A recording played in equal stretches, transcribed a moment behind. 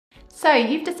So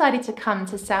you've decided to come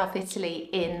to South Italy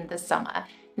in the summer.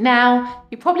 Now,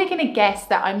 you're probably going to guess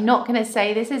that I'm not going to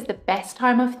say this is the best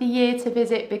time of the year to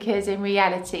visit, because in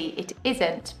reality it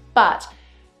isn't. But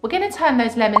we're going to turn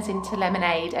those lemons into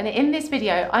lemonade, and in this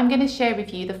video I'm going to share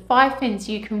with you the 5 things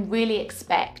you can really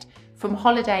expect from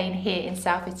holidaying here in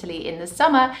South Italy in the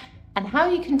summer, and how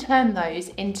you can turn those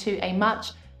into a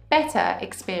much better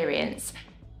experience.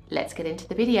 Let's get into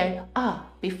the video.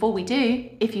 Before we do,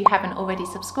 if you haven't already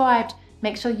subscribed,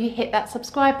 make sure you hit that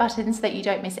subscribe button so that you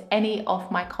don't miss any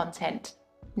of my content.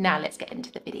 Now let's get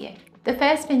into the video. The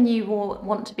first thing you will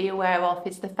want to be aware of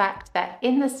is the fact that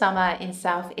in the summer in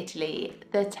South Italy,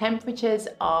 the temperatures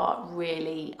are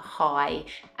really high,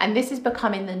 and this is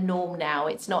becoming the norm now.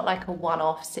 It's not like a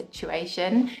one-off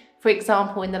situation. For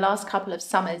example, in the last couple of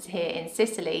summers here in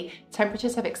Sicily,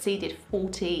 temperatures have exceeded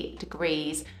 40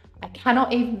 degrees. I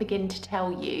cannot even begin to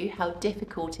tell you how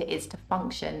difficult it is to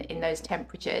function in those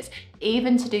temperatures,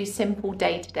 even to do simple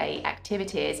day-to-day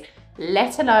activities,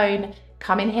 let alone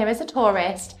coming here as a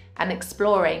tourist and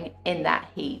exploring in that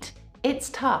heat.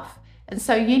 It's tough. And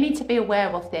so you need to be aware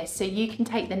of this so you can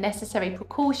take the necessary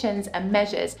precautions and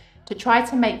measures to try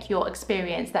to make your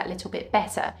experience that little bit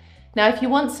better. Now, if you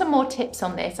want some more tips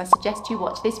on this, I suggest you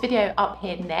watch this video up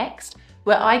here next,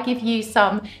 where I give you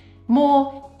some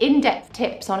more in-depth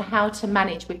tips on how to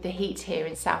manage with the heat here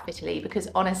in South Italy, because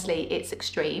honestly, it's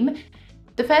extreme.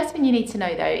 The first thing you need to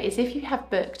know though is if you have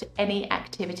booked any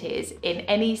activities in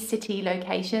any city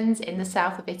locations in the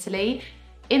south of Italy,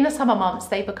 in the summer months,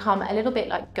 they become a little bit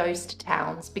like ghost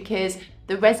towns, because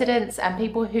the residents and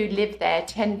people who live there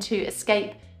tend to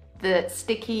escape the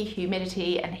sticky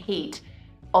humidity and heat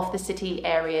of the city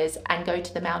areas and go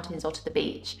to the mountains or to the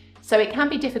beach. So it can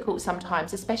be difficult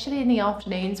sometimes, especially in the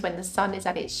afternoons when the sun is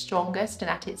at its strongest and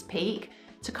at its peak,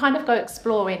 to kind of go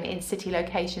exploring in city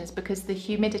locations, because the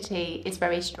humidity is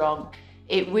very strong.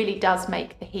 It really does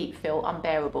make the heat feel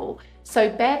unbearable. So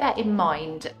bear that in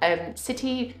mind.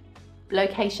 City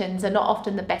locations are not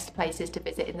often the best places to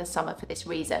visit in the summer for this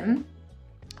reason.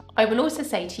 I will also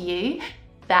say to you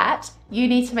that you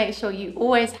need to make sure you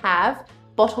always have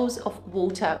bottles of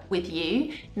water with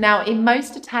you. Now, in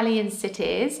most Italian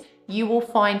cities, you will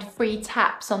find free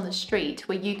taps on the street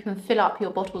where you can fill up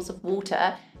your bottles of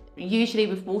water, usually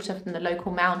with water from the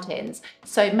local mountains.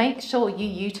 So make sure you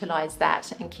utilize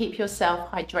that and keep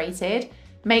yourself hydrated.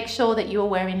 Make sure that you're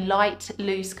wearing light,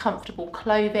 loose, comfortable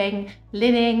clothing.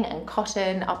 Linen and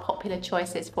cotton are popular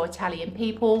choices for Italian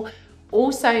people.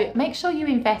 Also, make sure you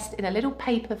invest in a little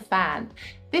paper fan.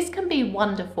 This can be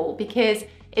wonderful because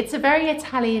it's a very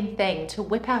Italian thing to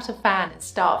whip out a fan and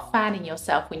start fanning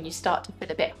yourself when you start to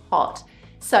feel a bit hot.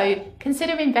 So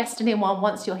consider investing in one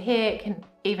once you're here. It can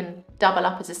even double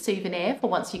up as a souvenir for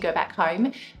once you go back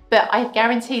home. But I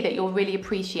guarantee that you'll really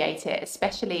appreciate it,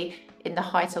 especially in the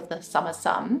height of the summer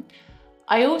sun.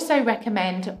 I also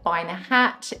recommend buying a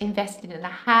hat, investing in a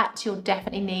hat. You'll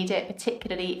definitely need it,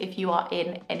 particularly if you are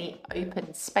in any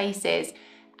open spaces.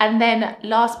 And then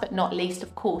last but not least,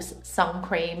 of course, sun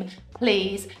cream.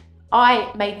 Please,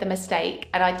 I made the mistake,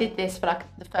 and I did this for like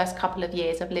the first couple of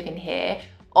years of living here,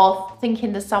 of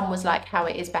thinking the sun was like how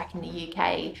it is back in the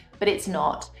UK, but it's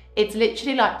not. It's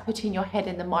literally like putting your head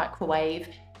in the microwave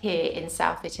here in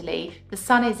South Italy. The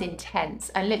sun is intense,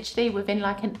 and literally within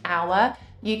like an hour,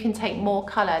 you can take more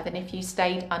colour than if you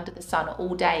stayed under the sun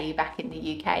all day back in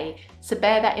the UK. So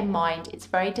bear that in mind. It's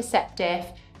very deceptive.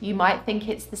 You might think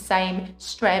it's the same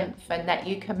strength and that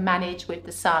you can manage with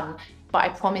the sun, but I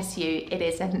promise you it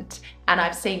isn't. And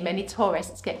I've seen many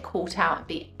tourists get caught out and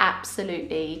be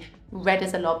absolutely red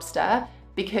as a lobster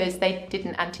because they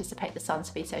didn't anticipate the sun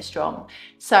to be so strong.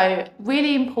 So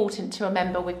really important to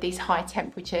remember with these high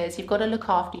temperatures, you've got to look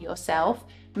after yourself.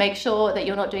 Make sure that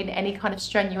you're not doing any kind of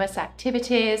strenuous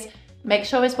activities. Make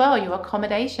sure as well your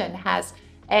accommodation has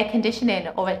air conditioning,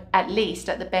 or at least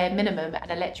at the bare minimum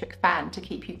an electric fan to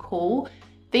keep you cool.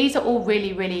 These are all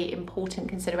really, really important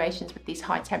considerations with these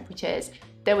high temperatures.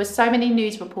 There were so many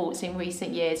news reports in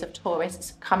recent years of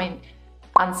tourists coming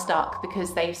unstuck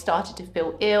because they started to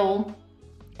feel ill,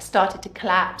 started to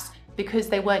collapse because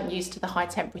they weren't used to the high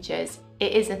temperatures.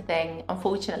 It is a thing.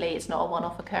 Unfortunately, it's not a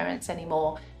one-off occurrence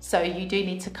anymore. So you do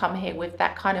need to come here with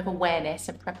that kind of awareness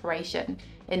and preparation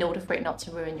in order for it not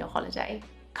to ruin your holiday.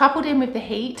 Coupled in with the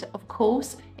heat, of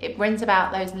course, it brings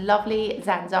about those lovely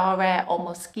zanzare or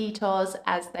mosquitoes,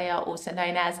 as they are also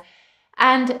known as.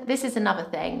 And this is another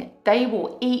thing, they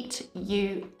will eat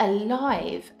you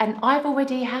alive. And I've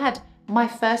already had my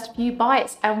first few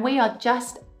bites, and we are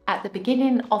just at the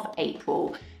beginning of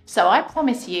April. So I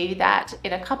promise you that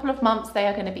in a couple of months, they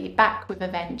are going to be back with a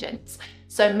vengeance.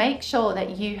 So make sure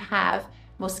that you have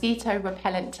mosquito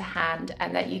repellent to hand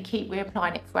and that you keep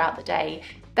reapplying it throughout the day.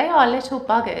 They are little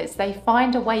buggers. They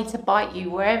find a way to bite you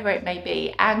wherever it may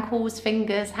be. Ankles,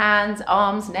 fingers, hands,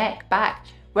 arms, neck, back,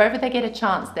 wherever they get a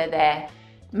chance, they're there.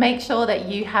 Make sure that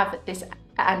you have this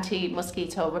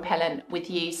anti-mosquito repellent with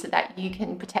you so that you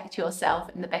can protect yourself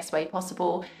in the best way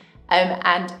possible.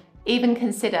 And even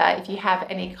consider, if you have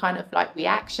any kind of like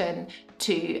reaction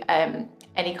to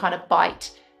any kind of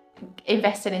bite,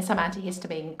 investing in some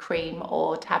antihistamine cream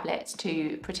or tablets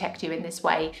to protect you in this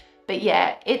way. But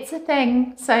yeah, it's a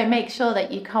thing, so make sure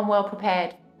that you come well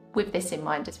prepared with this in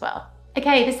mind as well.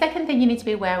 Okay, the second thing you need to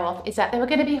be aware of is that there are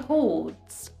going to be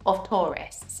hordes of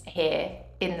tourists here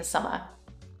in the summer.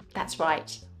 That's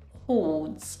right,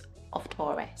 hordes of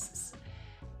tourists.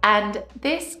 And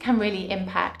this can really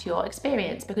impact your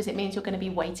experience because it means you're going to be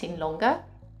waiting longer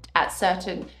at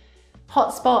certain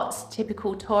hotspots,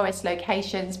 typical tourist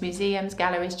locations, museums,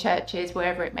 galleries, churches,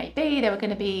 wherever it may be. There are going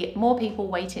to be more people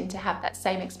waiting to have that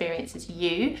same experience as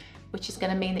you, which is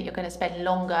going to mean that you're going to spend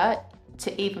longer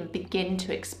to even begin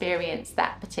to experience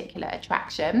that particular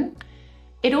attraction.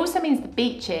 It also means the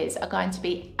beaches are going to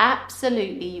be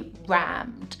absolutely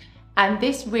rammed. And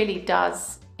this really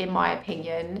does, in my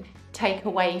opinion, take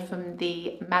away from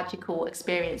the magical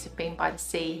experience of being by the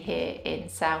sea here in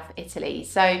South Italy.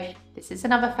 So this is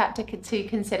another factor to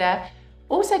consider.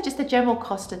 Also, just the general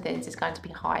cost of things is going to be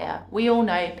higher. We all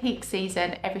know peak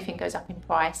season, everything goes up in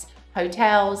price.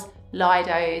 Hotels,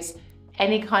 Lidos,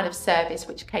 any kind of service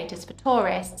which caters for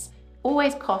tourists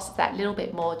always costs that little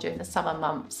bit more during the summer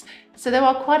months. So there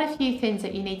are quite a few things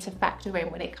that you need to factor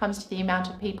in when it comes to the amount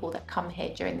of people that come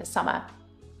here during the summer.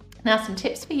 Now, some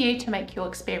tips for you to make your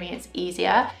experience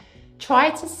easier.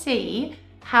 Try to see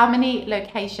how many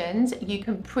locations you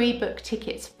can pre-book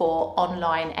tickets for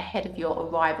online ahead of your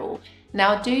arrival.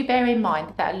 Now, do bear in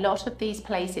mind that a lot of these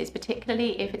places,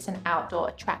 particularly if it's an outdoor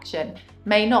attraction,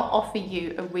 may not offer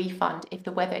you a refund if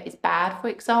the weather is bad, for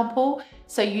example.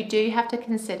 So you do have to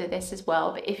consider this as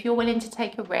well. But if you're willing to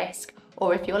take a risk,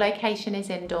 or if your location is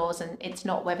indoors and it's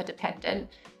not weather dependent,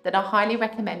 then I highly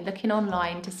recommend looking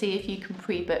online to see if you can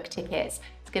pre-book tickets.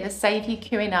 It's going to save you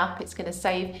queuing up. It's going to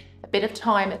save a bit of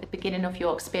time at the beginning of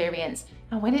your experience.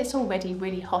 And when it's already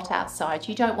really hot outside,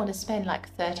 you don't want to spend like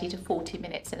 30 to 40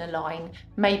 minutes in a line,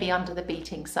 maybe under the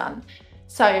beating sun.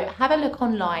 So have a look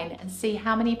online and see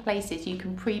how many places you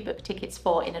can pre-book tickets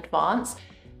for in advance.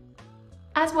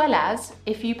 As well as,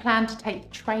 if you plan to take the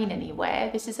train anywhere,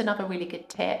 this is another really good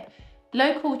tip.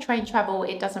 Local train travel,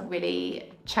 it doesn't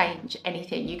really change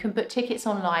anything. You can book tickets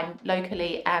online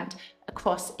locally and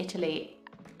across Italy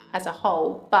as a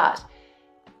whole, but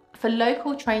for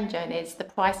local train journeys, the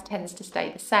price tends to stay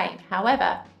the same.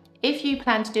 However, if you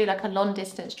plan to do like a long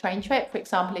distance train trip, for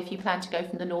example, if you plan to go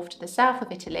from the north to the south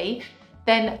of Italy,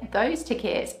 then those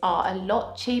tickets are a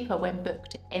lot cheaper when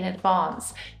booked in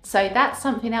advance. So that's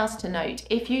something else to note.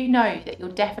 If you know that you're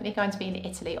definitely going to be in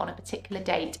Italy on a particular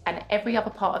date and every other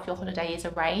part of your holiday is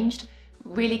arranged,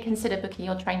 really consider booking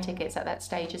your train tickets at that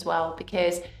stage as well,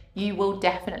 because you will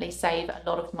definitely save a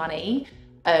lot of money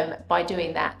by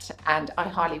doing that, and I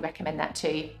highly recommend that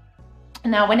too.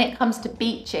 Now, when it comes to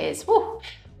beaches,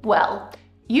 well,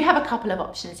 you have a couple of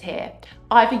options here.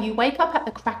 Either you wake up at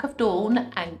the crack of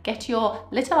dawn and get your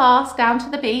little ass down to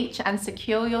the beach and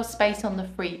secure your space on the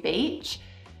free beach,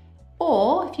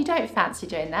 or if you don't fancy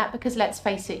doing that, because let's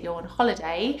face it, you're on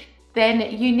holiday, then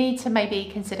you need to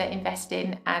maybe consider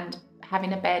investing and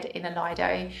having a bed in a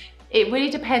Lido. It really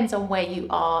depends on where you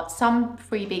are. Some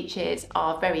free beaches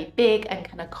are very big and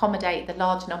can accommodate the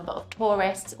large number of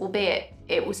tourists, albeit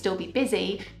it will still be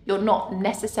busy. You're not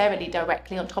necessarily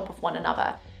directly on top of one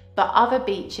another. But other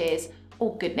beaches,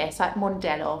 oh goodness, like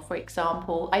Mondello, for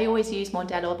example. I always use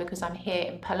Mondello because I'm here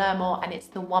in Palermo and it's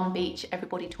the one beach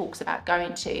everybody talks about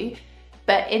going to.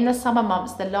 But in the summer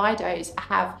months, the Lidos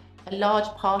have a large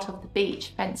part of the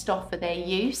beach fenced off for their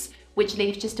use, which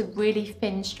leaves just a really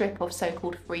thin strip of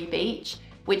so-called free beach,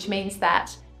 which means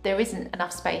that there isn't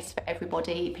enough space for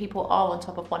everybody. People are on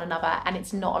top of one another and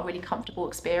it's not a really comfortable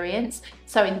experience.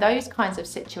 So in those kinds of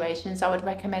situations, I would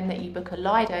recommend that you book a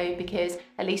Lido, because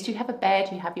at least you have a bed,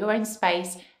 you have your own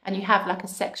space, and you have like a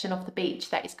section of the beach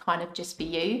that is kind of just for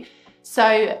you.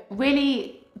 So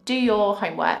really do your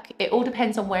homework. It all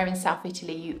depends on where in South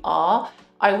Italy you are.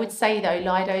 I would say though,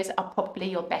 Lidos are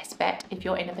probably your best bet if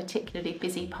you're in a particularly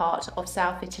busy part of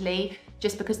South Italy,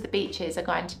 just because the beaches are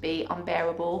going to be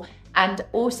unbearable. And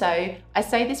also, I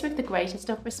say this with the greatest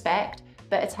of respect,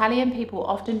 but Italian people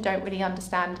often don't really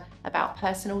understand about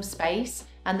personal space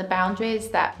and the boundaries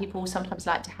that people sometimes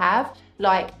like to have.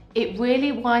 Like, it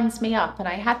really winds me up. And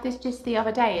I had this just the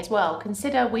other day as well.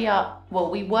 Consider we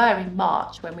were in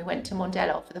March when we went to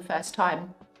Mondello for the first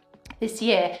time this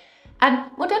year.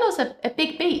 And Mondello's a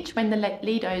big beach when the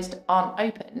Lidos aren't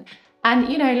open. And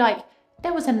you know, like,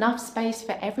 there was enough space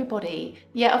for everybody.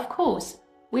 Yeah, of course,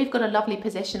 we've got a lovely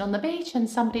position on the beach and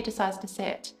somebody decides to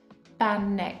sit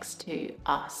bang next to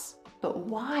us. But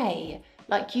why?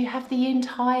 Like, you have the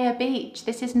entire beach.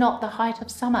 This is not the height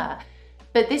of summer.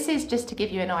 But this is just to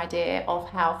give you an idea of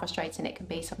how frustrating it can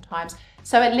be sometimes.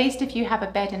 So at least if you have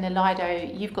a bed in a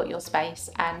Lido, you've got your space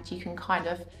and you can kind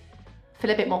of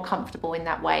feel a bit more comfortable in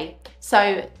that way.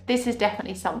 So this is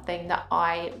definitely something that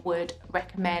I would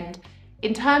recommend.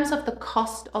 In terms of the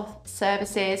cost of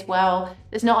services, well,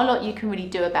 there's not a lot you can really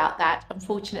do about that.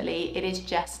 Unfortunately, it is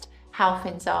just how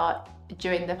things are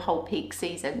during the whole peak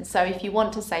season. So if you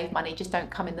want to save money, just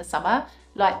don't come in the summer.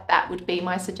 Like, that would be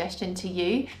my suggestion to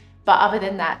you. But other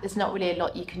than that, there's not really a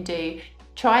lot you can do.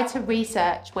 Try to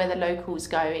research where the locals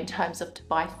go in terms of to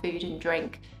buy food and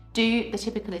drink. Do the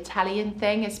typical Italian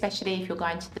thing, especially if you're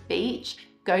going to the beach.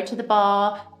 Go to the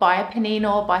bar, buy a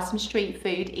panino, buy some street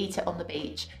food, eat it on the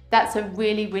beach. That's a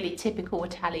really, really typical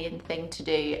Italian thing to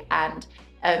do. And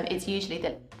it's usually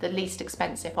the least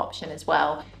expensive option as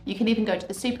well. You can even go to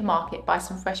the supermarket, buy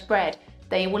some fresh bread.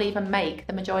 They will even make,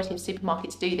 the majority of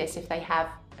supermarkets do this if they have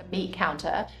a meat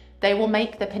counter. They will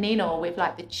make the panino with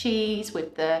like the cheese,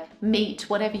 with the meat,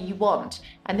 whatever you want,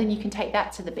 and then you can take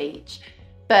that to the beach.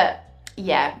 But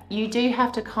yeah, you do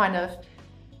have to kind of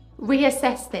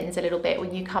reassess things a little bit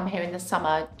when you come here in the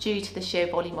summer due to the sheer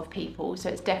volume of people, so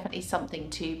it's definitely something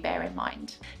to bear in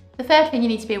mind. The third thing you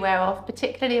need to be aware of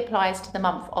particularly applies to the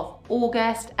month of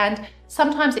August, and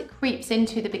sometimes it creeps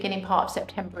into the beginning part of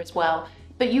September as well,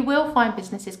 but you will find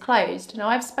businesses closed. Now,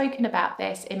 I've spoken about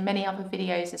this in many other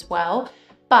videos as well,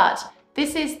 but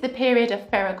this is the period of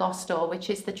Ferragosto, which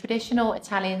is the traditional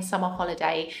Italian summer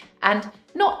holiday. And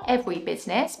not every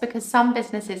business, because some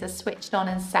businesses are switched on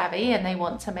and savvy and they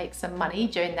want to make some money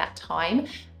during that time.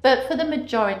 But for the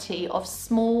majority of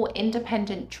small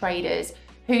independent traders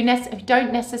who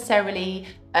don't necessarily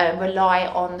rely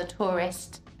on the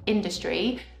tourist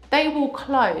industry, they will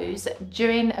close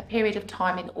during a period of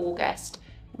time in August.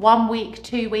 1 week,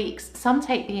 2 weeks, some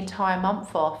take the entire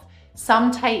month off.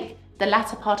 Some take the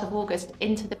latter part of August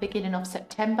into the beginning of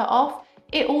September off.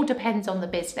 It all depends on the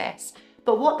business.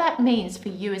 But what that means for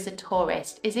you as a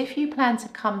tourist is if you plan to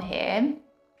come here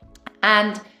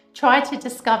and try to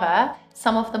discover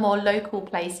some of the more local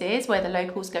places where the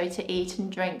locals go to eat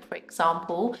and drink, for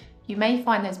example, you may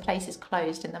find those places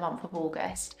closed in the month of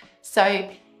August.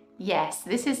 So yes,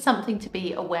 this is something to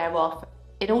be aware of.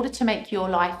 In order to make your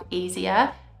life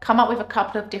easier, come up with a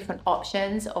couple of different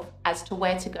options as to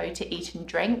where to go to eat and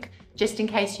drink, just in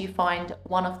case you find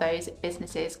one of those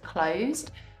businesses closed.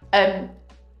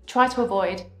 Try to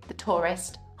avoid the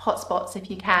tourist hotspots if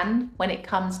you can when it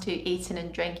comes to eating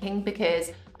and drinking,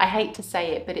 because I hate to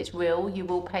say it, but it's real. You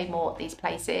will pay more at these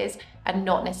places and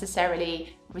not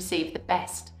necessarily receive the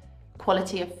best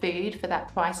quality of food for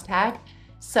that price tag.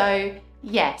 So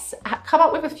yes, come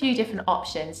up with a few different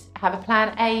options. Have a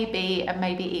plan A, B, and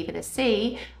maybe even a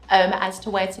C as to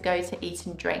where to go to eat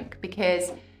and drink,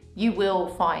 because you will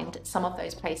find some of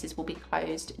those places will be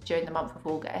closed during the month of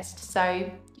August. So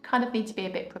you kind of need to be a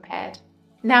bit prepared.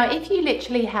 Now, if you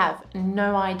literally have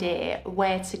no idea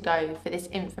where to go for this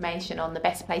information on the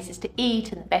best places to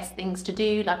eat and the best things to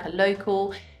do, like a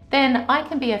local, then I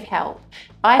can be of help.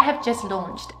 I have just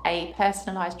launched a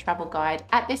personalized travel guide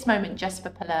at this moment just for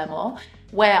Palermo,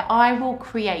 where I will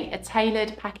create a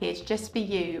tailored package just for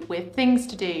you with things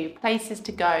to do, places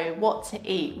to go, what to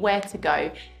eat, where to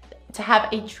go, to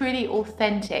have a truly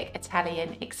authentic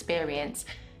Italian experience.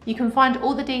 You can find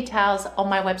all the details on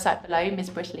my website below,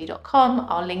 msbritaly.com.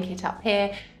 I'll link it up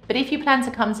here. But if you plan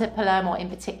to come to Palermo in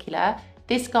particular,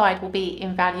 this guide will be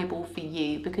invaluable for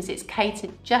you because it's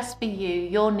catered just for you,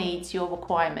 your needs, your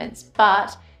requirements,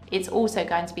 but it's also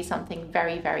going to be something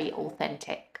very, very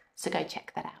authentic. So go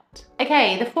check that out.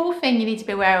 Okay, the fourth thing you need to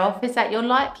be aware of is that you'll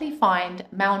likely find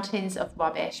mountains of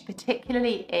rubbish,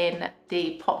 particularly in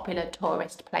the popular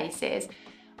tourist places.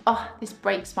 Oh, this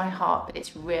breaks my heart, but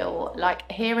it's real.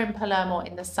 Like here in Palermo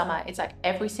in the summer, it's like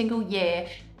every single year,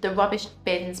 the rubbish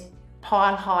bins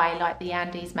pile high like the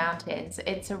Andes Mountains.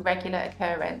 It's a regular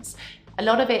occurrence. A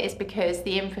lot of it is because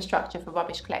the infrastructure for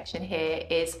rubbish collection here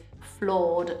is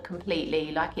flawed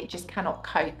completely. Like it just cannot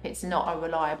cope. It's not a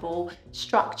reliable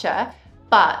structure.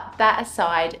 But that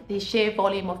aside, the sheer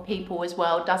volume of people as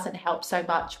well doesn't help so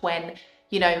much when,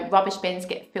 you know, rubbish bins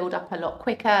get filled up a lot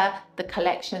quicker. The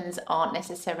collections aren't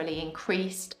necessarily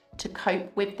increased to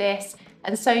cope with this.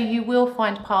 And so you will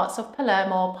find parts of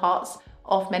Palermo, parts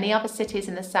of many other cities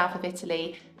in the south of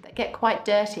Italy that get quite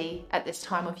dirty at this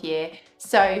time of year.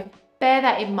 So bear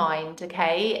that in mind,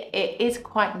 okay? It is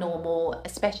quite normal,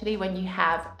 especially when you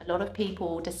have a lot of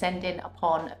people descending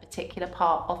upon a particular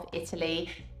part of Italy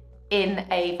in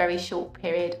a very short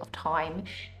period of time.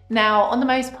 Now, on the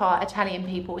most part, Italian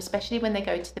people, especially when they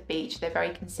go to the beach, they're very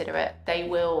considerate. They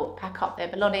will pack up their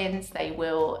belongings, they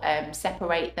will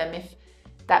separate them if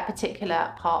that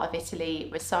particular part of Italy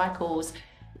recycles.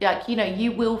 Like, you know,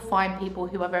 you will find people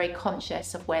who are very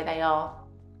conscious of where they are.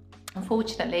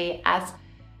 Unfortunately, as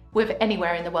with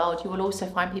anywhere in the world, you will also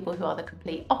find people who are the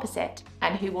complete opposite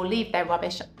and who will leave their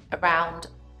rubbish around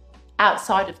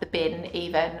outside of the bin,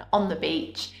 even on the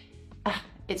beach.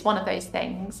 It's one of those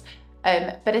things.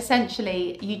 But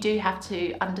essentially, you do have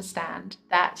to understand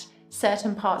that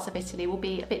certain parts of Italy will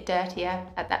be a bit dirtier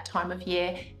at that time of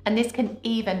year, and this can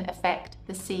even affect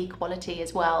the sea quality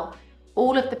as well.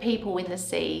 All of the people in the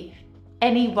sea,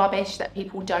 any rubbish that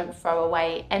people don't throw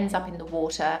away ends up in the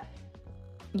water.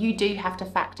 You do have to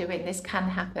factor in this can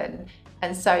happen,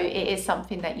 and so it is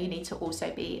something that you need to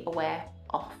also be aware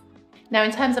of. Now,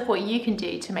 in terms of what you can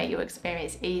do to make your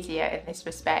experience easier in this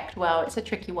respect, well, it's a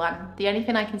tricky one. The only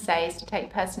thing I can say is to take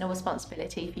personal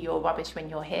responsibility for your rubbish when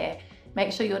you're here.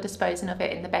 Make sure you're disposing of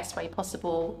it in the best way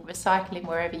possible, recycling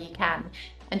wherever you can,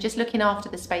 and just looking after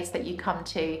the space that you come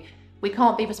to. We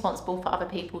can't be responsible for other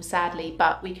people, sadly,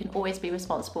 but we can always be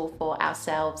responsible for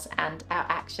ourselves and our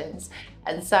actions.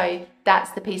 And so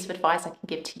that's the piece of advice I can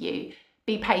give to you.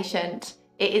 Be patient.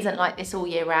 It isn't like this all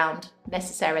year round,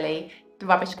 necessarily. The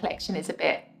rubbish collection is a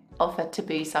bit of a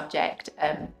taboo subject.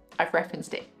 I've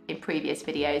referenced it in previous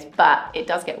videos, but it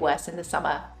does get worse in the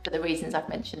summer for the reasons I've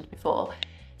mentioned before.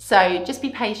 So just be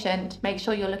patient, make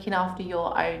sure you're looking after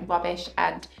your own rubbish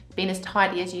and being as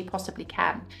tidy as you possibly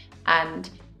can. And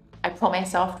I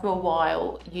promise after a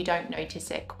while, you don't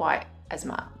notice it quite as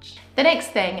much. The next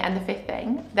thing, and the fifth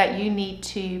thing that you need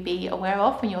to be aware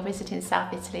of when you're visiting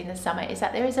South Italy in the summer, is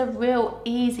that there is a real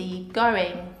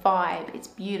easy-going vibe. It's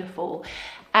beautiful.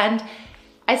 And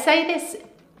I say this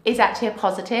is actually a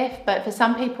positive, but for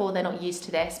some people they're not used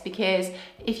to this, because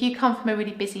if you come from a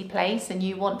really busy place and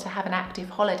you want to have an active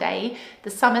holiday, the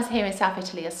summers here in South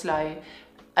Italy are slow.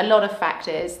 A lot of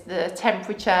factors, the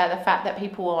temperature, the fact that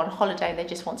people are on holiday, they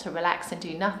just want to relax and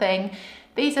do nothing.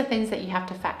 These are things that you have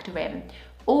to factor in.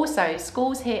 Also,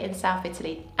 schools here in South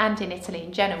Italy and in Italy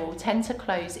in general tend to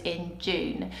close in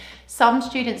June. Some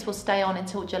students will stay on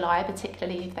until July,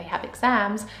 particularly if they have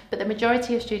exams, but the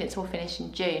majority of students will finish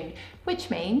in June, which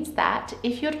means that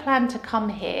if you'd planned to come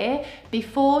here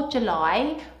before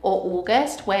July or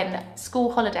August, when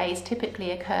school holidays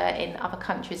typically occur in other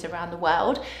countries around the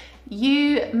world,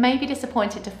 you may be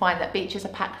disappointed to find that beaches are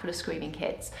packed full of screaming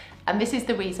kids. And this is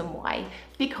the reason why,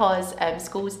 because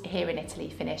schools here in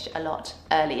Italy finish a lot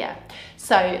earlier.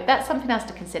 So that's something else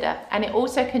to consider. And it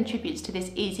also contributes to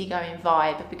this easygoing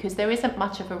vibe, because there isn't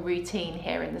much of a routine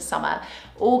here in the summer.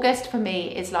 August for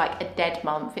me is like a dead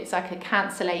month. It's like a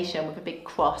cancellation with a big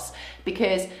cross,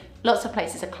 because lots of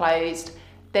places are closed.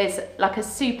 There's like a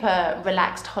super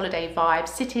relaxed holiday vibe.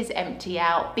 Cities empty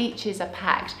out, beaches are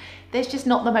packed. There's just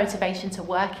not the motivation to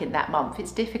work in that month.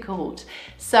 It's difficult.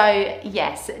 So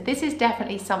yes, this is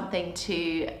definitely something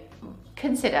to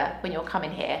consider when you're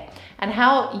coming here. And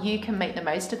how you can make the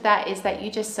most of that is that you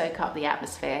just soak up the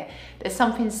atmosphere. There's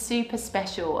something super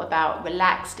special about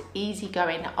relaxed,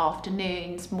 easygoing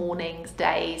afternoons, mornings,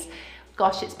 days.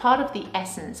 Gosh, it's part of the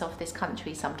essence of this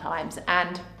country sometimes.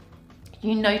 And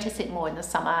you notice it more in the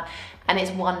summer, and it's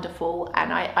wonderful.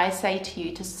 And I say to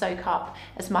you to soak up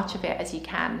as much of it as you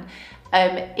can.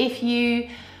 If you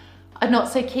are not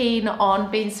so keen on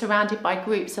being surrounded by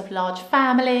groups of large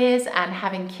families and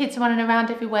having kids running around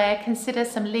everywhere, consider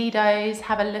some Lidos,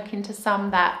 have a look into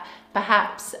some that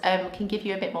perhaps can give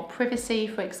you a bit more privacy,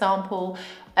 for example.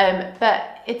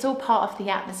 But it's all part of the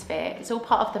atmosphere. It's all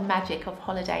part of the magic of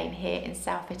holidaying here in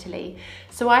South Italy.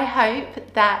 So I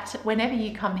hope that whenever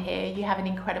you come here, you have an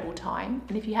incredible time.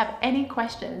 And if you have any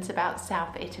questions about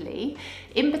South Italy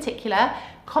in particular,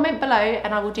 comment below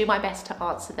and I will do my best to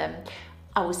answer them.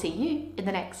 I will see you in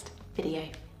the next video.